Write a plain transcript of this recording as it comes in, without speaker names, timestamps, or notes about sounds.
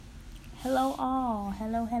Hello, all.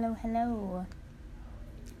 Hello, hello, hello.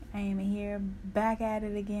 I am here back at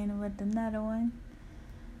it again with another one.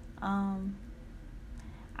 Um,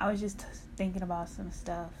 I was just thinking about some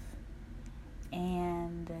stuff,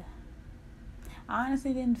 and I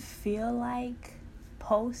honestly didn't feel like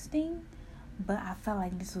posting, but I felt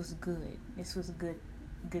like this was good. This was good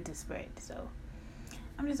to spread. So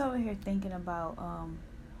I'm just over here thinking about.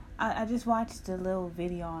 I just watched a little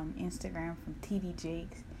video on Instagram from TD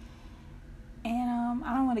Jakes. And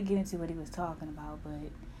I don't want to get into what he was talking about,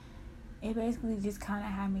 but it basically just kind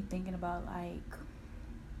of had me thinking about like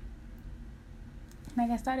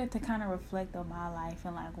I started to kind of reflect on my life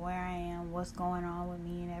and like where I am, what's going on with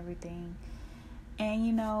me and everything.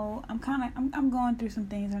 And I'm going through some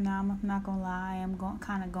things right now. I'm not gonna lie, I'm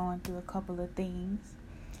going through a couple of things,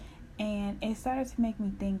 and it started to make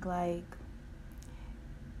me think like,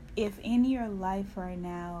 if in your life right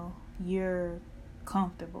now you're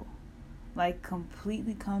comfortable, like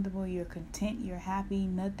completely comfortable, you're content, you're happy,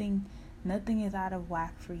 nothing is out of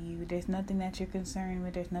whack for you, there's nothing that you're concerned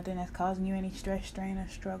with, there's nothing that's causing you any stress, strain, or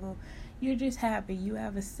struggle, you're just happy, you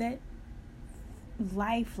have a set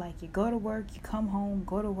life, like you go to work, you come home,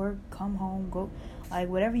 go to work, come home, go, like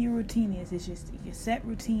whatever your routine is, it's just your set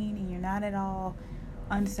routine and you're not at all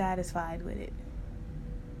unsatisfied with it.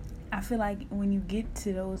 I feel like when you get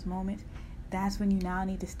to those moments, that's when you now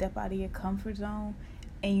need to step out of your comfort zone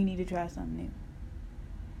and you need to try something new.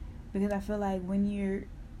 Because I feel like when you're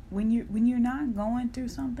not going through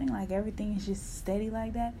something, like everything is just steady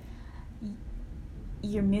like that,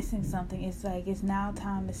 you're missing something. It's like it's now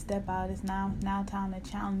time to step out. It's now time to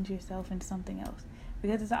challenge yourself in something else.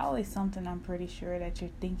 Because it's always something, I'm pretty sure, that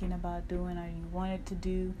you're thinking about doing, or you wanted to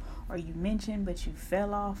do, or you mentioned but you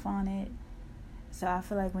fell off on it. So I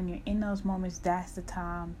feel like when you're in those moments, that's the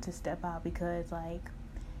time to step out, because like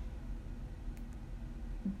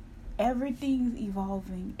everything's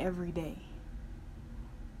evolving every day.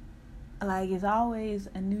 Like it's always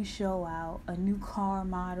a new show out, a new car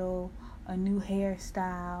model, a new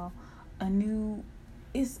hairstyle,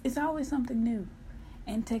 it's always something new.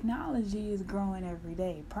 And technology is growing every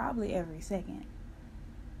day, probably every second.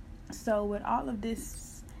 So with all of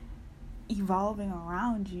this evolving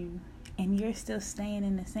around you and you're still staying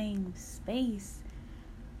in the same space,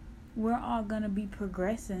 we're all going to be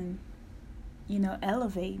progressing,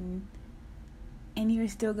 elevating, and you're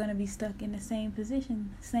still going to be stuck in the same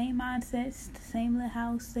position, same mindsets, same little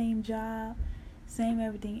house, same job, same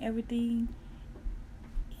everything. Everything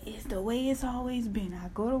is the way it's always been. I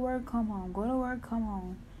go to work, come home, go to work, come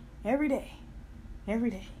home, every day.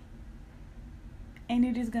 And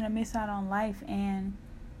you're just going to miss out on life.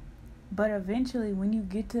 But eventually, when you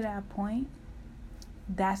get to that point,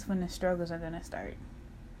 that's when the struggles are going to start.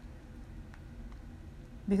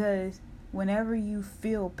 Because whenever you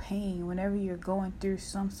feel pain, whenever you're going through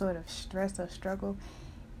some sort of stress or struggle,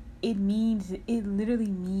 it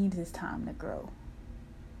literally means it's time to grow.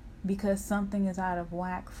 Because something is out of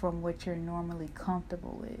whack from what you're normally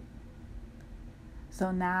comfortable with.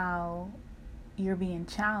 So now you're being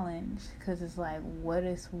challenged, because it's like, what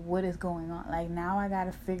is going on? Like, now I got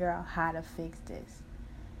to figure out how to fix this.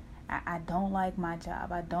 I don't like my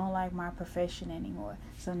job. I don't like my profession anymore.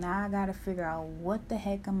 So now I got to figure out, what the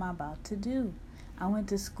heck am I about to do? I went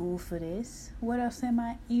to school for this. What else am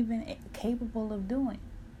I even capable of doing?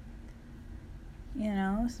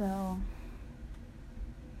 So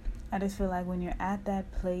I just feel like when you're at that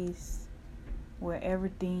place where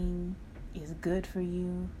everything is good for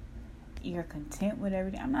you, you're content with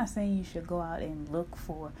everything. I'm not saying you should go out and look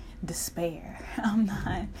for despair. I'm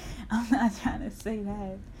not trying to say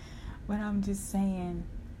that. But I'm just saying,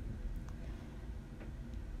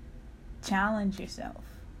 challenge yourself.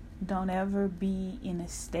 Don't ever be in a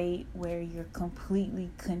state where you're completely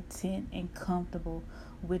content and comfortable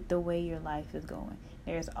with the way your life is going.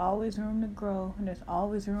 There's always room to grow. There's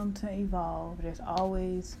always room to evolve. There's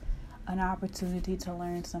always an opportunity to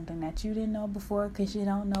learn something that you didn't know before, because you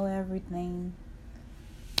don't know everything.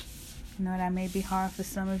 That may be hard for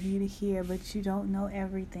some of you to hear, but you don't know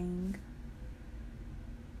everything.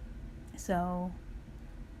 So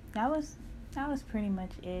that was pretty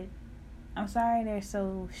much it. I'm sorry they're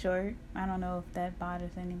so short. I don't know if that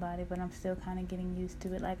bothers anybody, but I'm still kind of getting used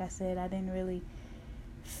to it. Like I said, I didn't really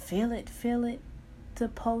feel it to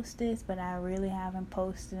post this, but I really haven't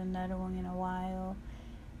posted another one in a while.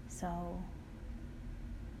 So,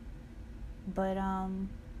 but I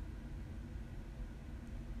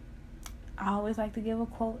always like to give a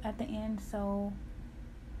quote at the end. So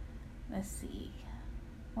let's see,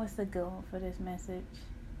 what's the goal for this message?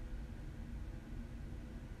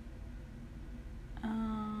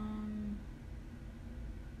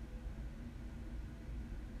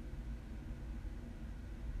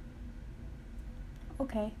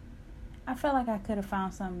 okay, I felt like I could have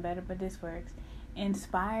found something better, but this works.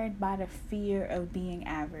 Inspired by the fear of being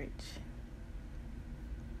average.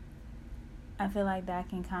 I feel like that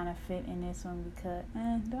can kind of fit in this one because,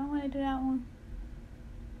 do I want to do that one?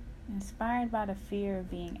 Inspired by the fear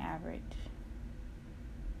of being average.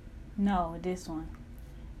 No, this one.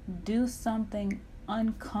 Do something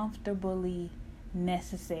uncomfortably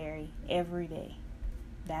necessary every day.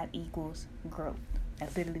 That equals growth.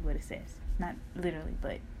 That's literally what it says. Not literally,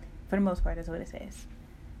 but for the most part, that's what it says.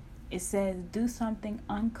 It says, do something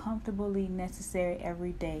uncomfortably necessary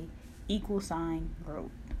every day, =,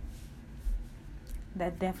 growth.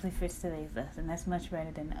 That definitely fits today's lesson. That's much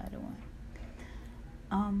better than the other one.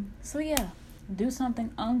 So yeah, do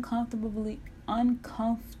something uncomfortably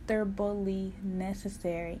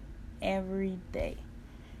necessary every day.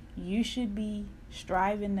 You should be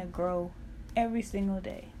striving to grow every single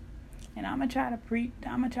day. And I'm gonna try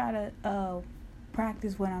to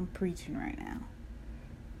practice what I'm preaching right now,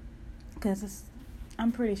 because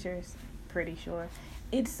I'm pretty sure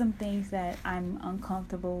it's some things that I'm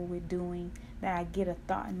uncomfortable with doing, that I get a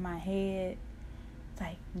thought in my head, it's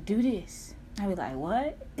like, do this. I be like,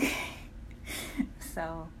 what?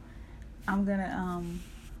 So I'm gonna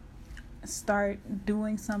start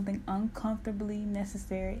doing something uncomfortably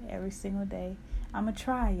necessary every single day. I'm gonna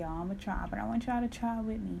try, y'all. But I want y'all to try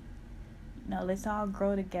with me. Let's all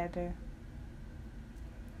grow together.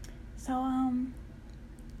 So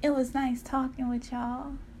it was nice talking with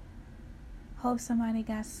y'all. Hope somebody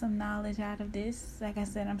got some knowledge out of this. Like I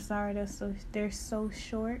said, I'm sorry they're so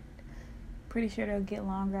short. Pretty sure they'll get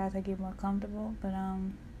longer as I get more comfortable. But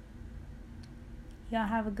y'all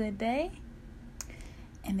have a good day.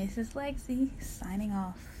 And this is Lexi signing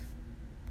off.